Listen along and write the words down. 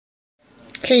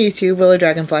Hey YouTube, Willow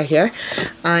Dragonfly here.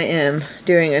 I am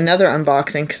doing another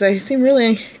unboxing because I seem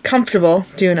really comfortable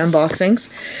doing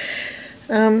unboxings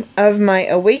of my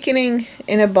Awakening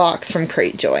in a Box from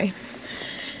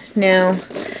Cratejoy. Now,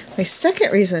 my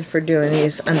second reason for doing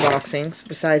these unboxings,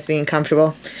 besides being comfortable,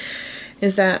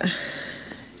 is that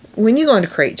when you go into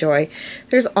Cratejoy,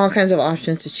 there's all kinds of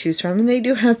options to choose from, and they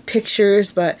do have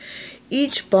pictures, but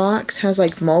each box has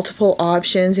like multiple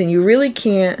options, and you really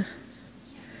can't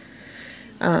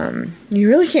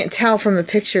tell from the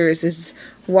pictures is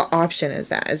what option is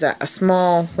that. Is that a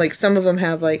small, like some of them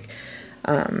have like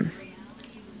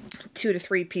 2 to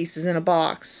 3 pieces in a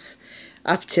box,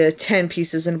 up to 10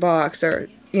 pieces in a box, or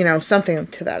you know, something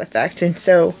to that effect. And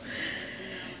so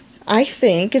I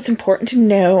think it's important to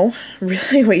know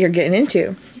really what you're getting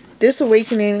into. This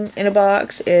Awakening in a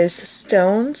Box is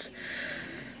stones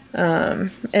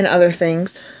and other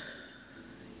things,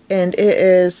 and it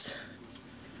is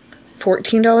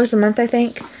 $14 a month, I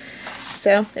think.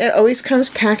 So it always comes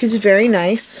packaged very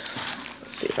nice.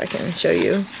 Let's see if I can show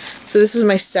you. So this is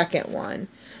my second one.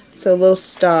 So a little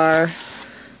star,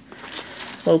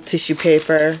 little tissue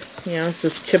paper. You know, it's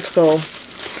just typical,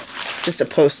 just a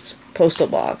postal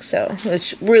box. So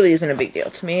which really isn't a big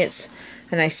deal to me. It's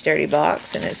a nice sturdy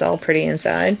box and it's all pretty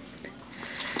inside.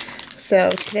 So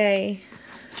today,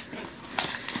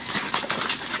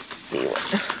 let's see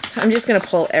what. I'm just going to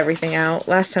pull everything out.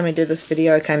 Last time I did this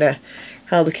video, I kind of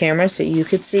held the camera so you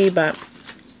could see, but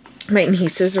my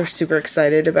nieces were super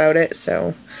excited about it,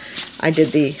 so I did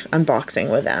the unboxing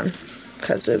with them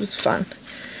because it was fun.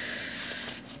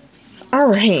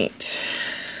 Alright,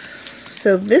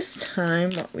 so this time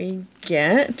what we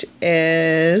get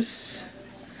is,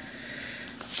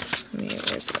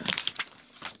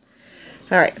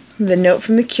 alright, the note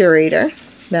from the curator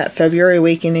that February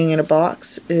Awakening in a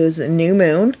Box is a new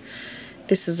moon.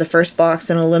 This is the first box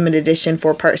in a limited edition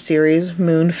 4-part series,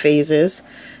 Moon Phases.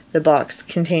 The box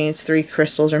contains 3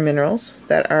 crystals or minerals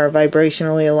that are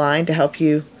vibrationally aligned to help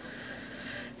you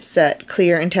set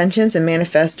clear intentions and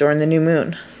manifest during the new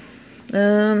moon.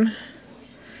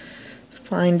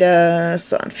 Find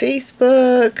us on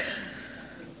Facebook.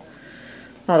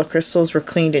 All the crystals were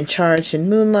cleaned and charged in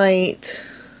moonlight.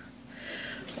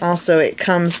 Also, it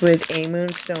comes with a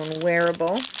moonstone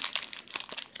wearable.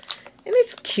 And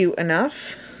it's cute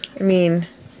enough. I mean,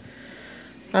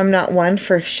 I'm not one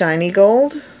for shiny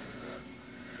gold,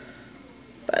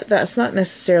 but that's not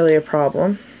necessarily a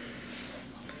problem.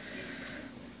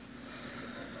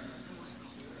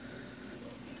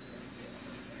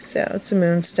 So, it's a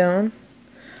moonstone.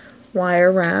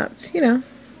 Wire wrapped. You know,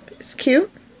 it's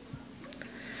cute.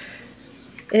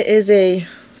 It is a...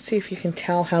 Let's see if you can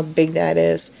tell how big that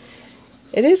is.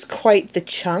 It is quite the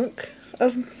chunk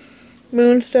of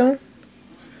moonstone.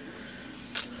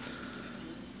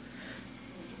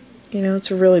 You know,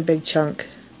 it's a really big chunk.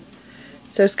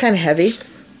 So it's kind of heavy.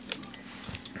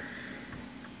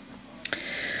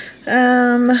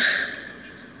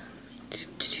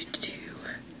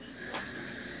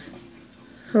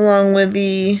 Along with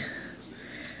the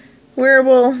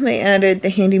wearable, they added the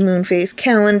handy moon phase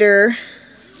calendar,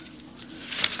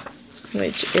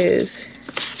 which is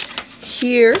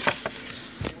here,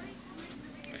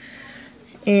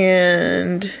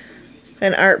 and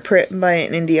an art print by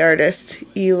an indie artist,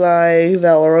 Eli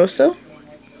Valoroso.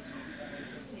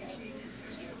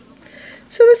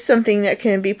 So this is something that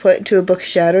can be put into a book of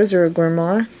shadows or a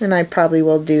grimoire, and I probably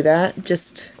will do that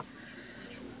just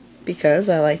because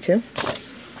I like to.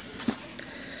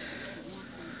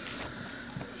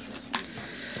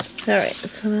 Alright,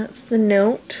 so that's the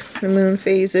note, the moon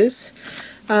phases.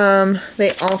 They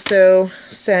also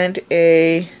sent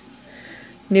a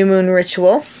new moon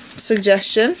ritual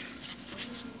suggestion.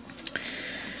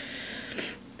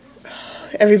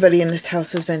 Everybody in this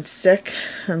house has been sick.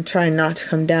 I'm trying not to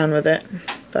come down with it,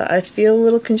 but I feel a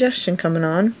little congestion coming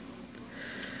on.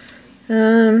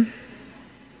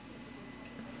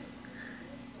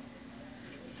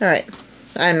 Alright,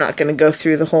 I'm not going to go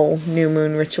through the whole new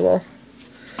moon ritual.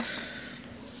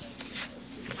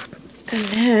 And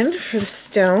then, for the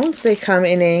stones, they come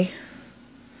in a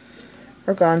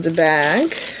organza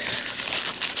bag.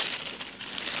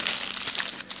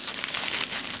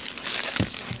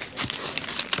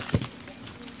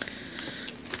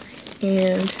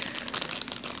 And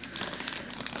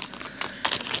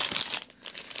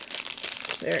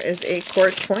there is a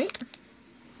quartz point.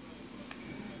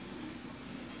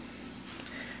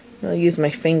 I'll use my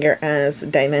finger as a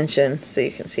dimension so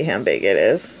you can see how big it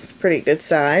is. It's a pretty good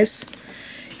size.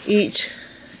 Each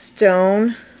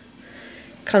stone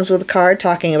comes with a card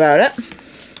talking about it.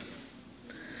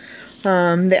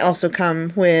 They also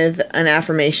come with an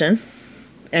affirmation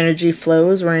energy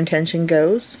flows where intention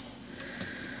goes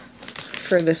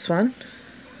for this one.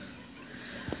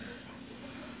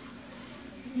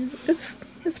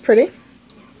 It's pretty.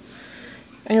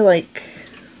 I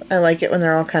like it when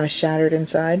they're all kind of shattered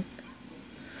inside.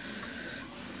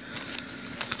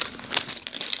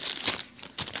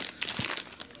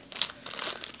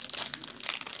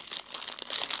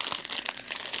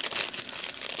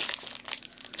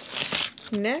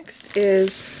 Next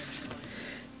is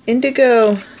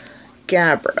Indigo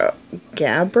Gabbro.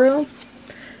 Gabbro?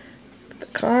 The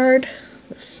card,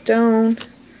 the stone,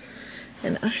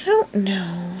 and I don't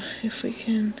know if we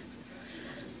can...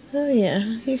 Oh yeah,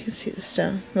 you can see the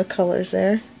stone, the colors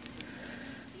there.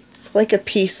 It's like a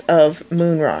piece of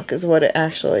moon rock is what it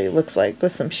actually looks like,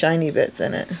 with some shiny bits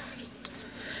in it.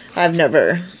 I've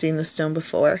never seen the stone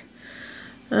before.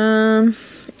 And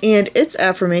its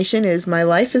affirmation is, my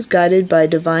life is guided by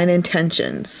divine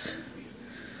intentions.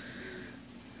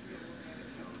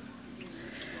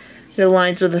 It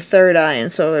aligns with the third eye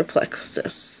and solar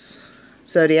plexus.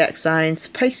 Zodiac signs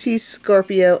Pisces,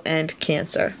 Scorpio, and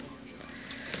Cancer.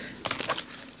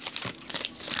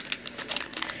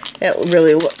 It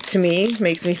really, to me,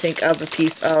 makes me think of a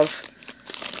piece of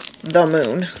the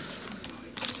moon.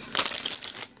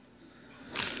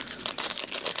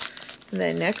 And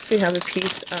then next we have a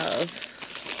piece of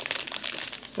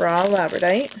raw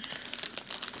labradorite.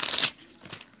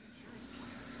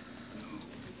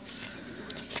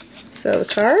 So the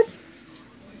card,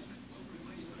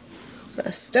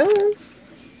 the stone.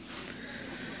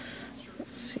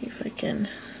 Let's see if I can.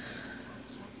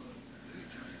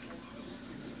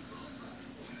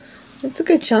 It's a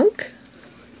good chunk.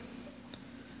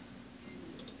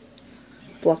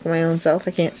 Block my own self.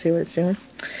 I can't see what it's doing.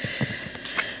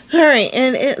 Alright,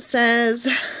 and it says,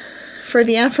 for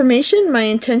the affirmation, my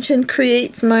intention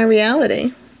creates my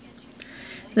reality.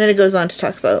 And then it goes on to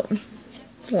talk about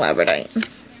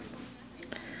labradorite.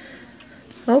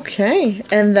 Okay,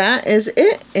 and that is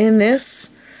it in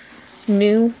this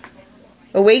new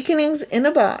Awakenings in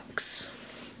a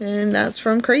Box. And that's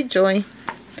from Cratejoy.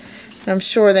 I'm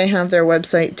sure they have their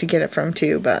website to get it from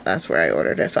too, but that's where I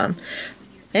ordered it from.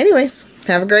 Anyways,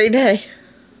 have a great day.